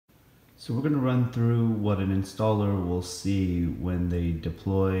So we're going to run through what an installer will see when they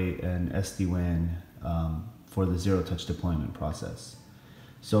deploy an SD-WAN for the zero-touch deployment process.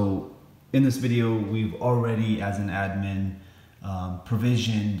 So in this video, we've already, as an admin,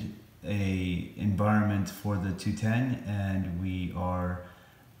 provisioned a environment for the 210, and we are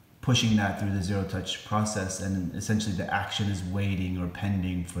pushing that through the zero-touch process, and essentially the action is waiting or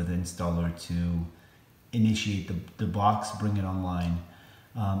pending for the installer to initiate the box, bring it online.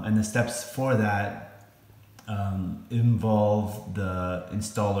 And the steps for that involve the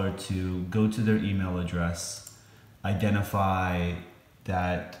installer to go to their email address, identify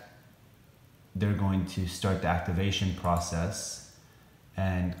that they're going to start the activation process,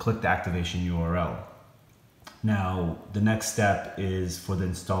 and click the activation URL. Now, the next step is for the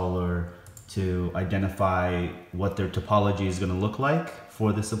installer to identify what their topology is going to look like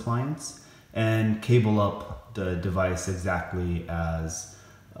for this appliance and cable up the device exactly as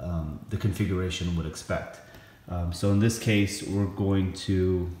the configuration would expect. So in this case, we're going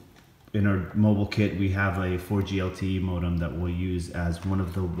to, in our mobile kit, we have a 4G LTE modem that we'll use as one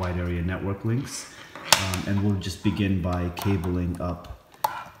of the wide area network links. And we'll just begin by cabling up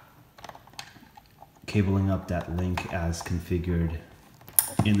that link as configured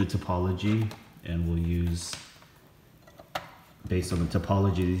in the topology, and we'll use, based on the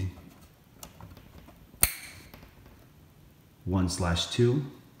topology, 1/2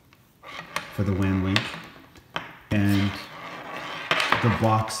 for the WAN link. And the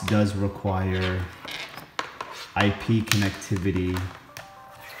box does require IP connectivity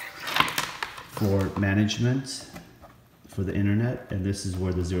for management for the internet, and this is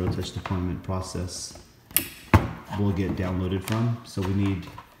where the zero-touch deployment process will get downloaded from. So we need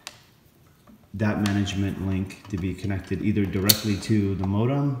that management link to be connected either directly to the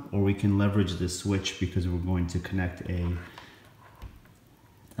modem, or we can leverage this switch because we're going to connect a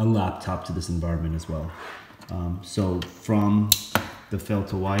laptop to this environment as well. So from the fail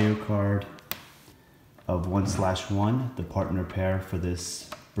to wire card of 1/1, the partner pair for this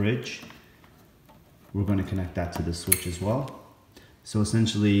bridge, we're going to connect that to the switch as well. So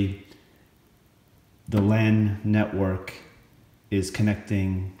essentially, the LAN network is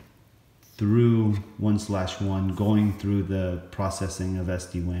connecting through 1/1, going through the processing of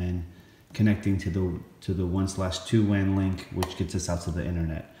SD-WAN, connecting to the 1/2 WAN link, which gets us out to the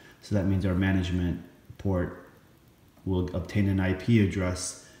internet. So that means our management port will obtain an IP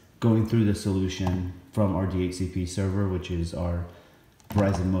address going through the solution from our DHCP server, which is our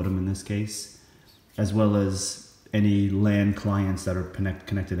Verizon modem in this case, as well as any LAN clients that are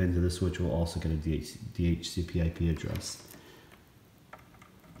connected into the switch will also get a DHCP IP address.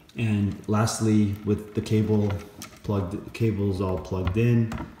 And lastly, with the cables all plugged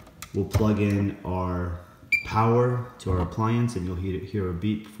in, we'll plug in our power to our appliance, and you'll hear a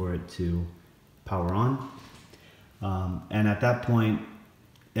beep for it to power on. And at that point,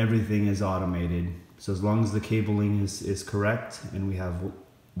 everything is automated. So as long as the cabling is correct and we have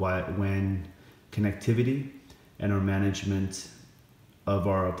WAN connectivity and our management of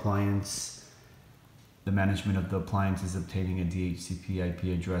our appliance, the management of the appliance is obtaining a DHCP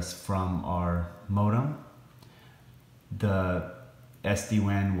IP address from our modem, the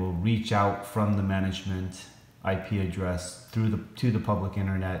SD-WAN will reach out from the management IP address to the public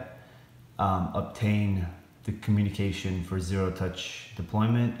internet, obtain the communication for zero-touch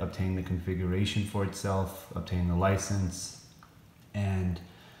deployment, obtain the configuration for itself, obtain the license, and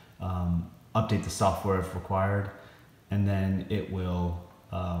update the software if required, and then it will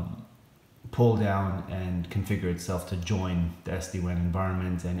pull down and configure itself to join the SD-WAN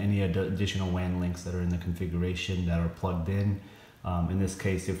environment and any additional WAN links that are in the configuration that are plugged in. In this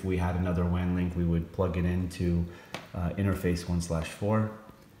case, if we had another WAN link, we would plug it into interface 1/4.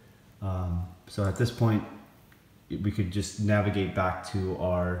 So at this point, we could just navigate back to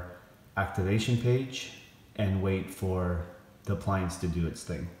our activation page and wait for the appliance to do its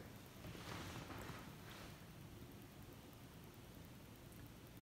thing.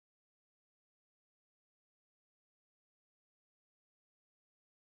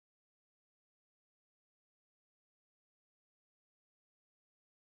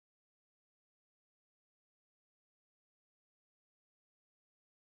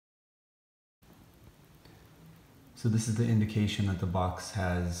 So this is the indication that the box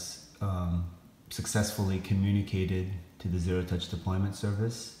has successfully communicated to the zero-touch deployment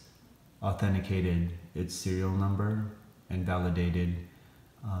service, authenticated its serial number, and validated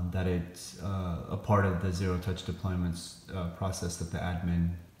that it's a part of the zero-touch deployment process that the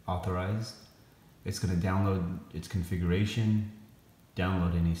admin authorized. It's going to download its configuration,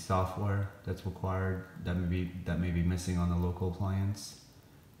 download any software that's required that may be missing on the local appliance,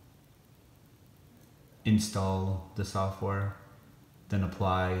 install the software, then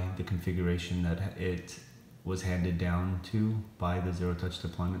apply the configuration that it was handed down to by the Zero Touch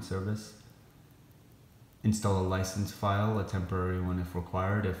Deployment Service. Install a license file, a temporary one if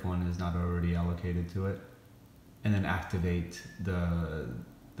required, if one is not already allocated to it. And then activate the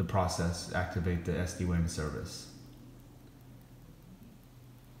process, activate the SD-WAN service.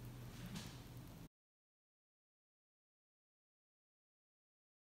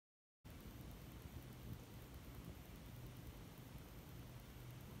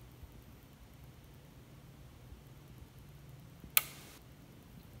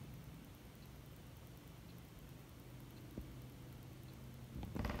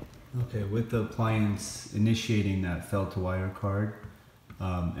 Okay, with the appliance initiating that fail to wire card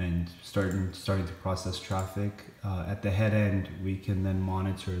and starting to process traffic, at the head end we can then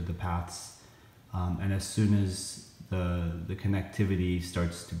monitor the paths, and as soon as the connectivity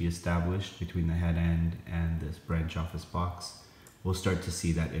starts to be established between the head end and this branch office box, we'll start to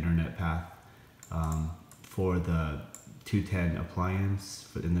see that internet path for the 210 appliance,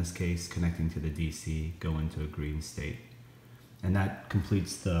 in this case connecting to the DC, go into a green state. And that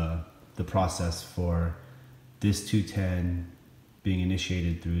completes the process for this 210 being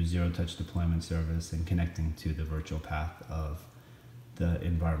initiated through Zero Touch Deployment Service and connecting to the virtual path of the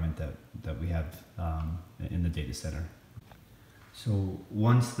environment that we have in the data center. So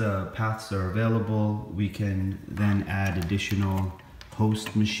once the paths are available, we can then add additional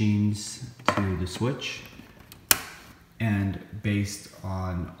host machines to the switch. And based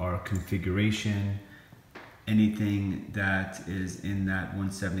on our configuration, anything that is in that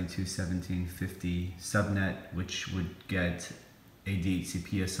 172.17.50 subnet, which would get a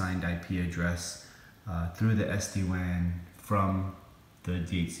DHCP assigned IP address through the SD-WAN from the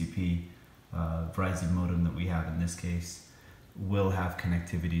DHCP Verizon modem that we have in this case, will have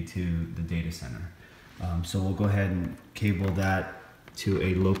connectivity to the data center. So we'll go ahead and cable that to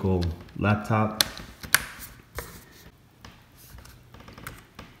a local laptop.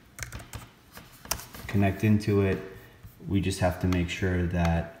 Connect into it. We just have to make sure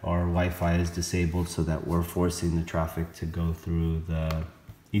that our Wi-Fi is disabled so that we're forcing the traffic to go through the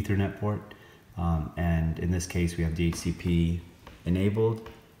Ethernet port. And in this case, we have DHCP enabled,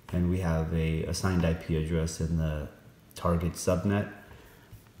 and we have a assigned IP address in the target subnet.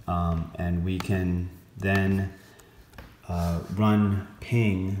 And we can then run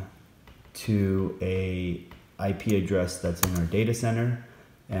ping to a IP address that's in our data center.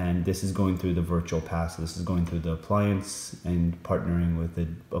 And this is going through the virtual path. So this is going through the appliance and partnering with the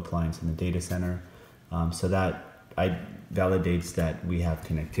appliance in the data center. So that validates that we have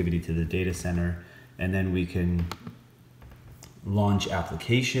connectivity to the data center. And then we can launch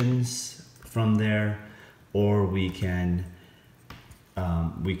applications from there, or we can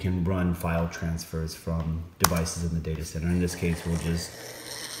run file transfers from devices in the data center. In this case, we'll just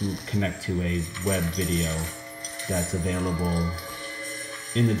connect to a web video that's available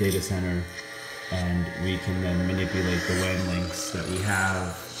in the data center, and we can then manipulate the WAN links that we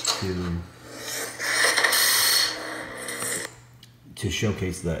have to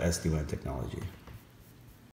showcase the SD-WAN technology.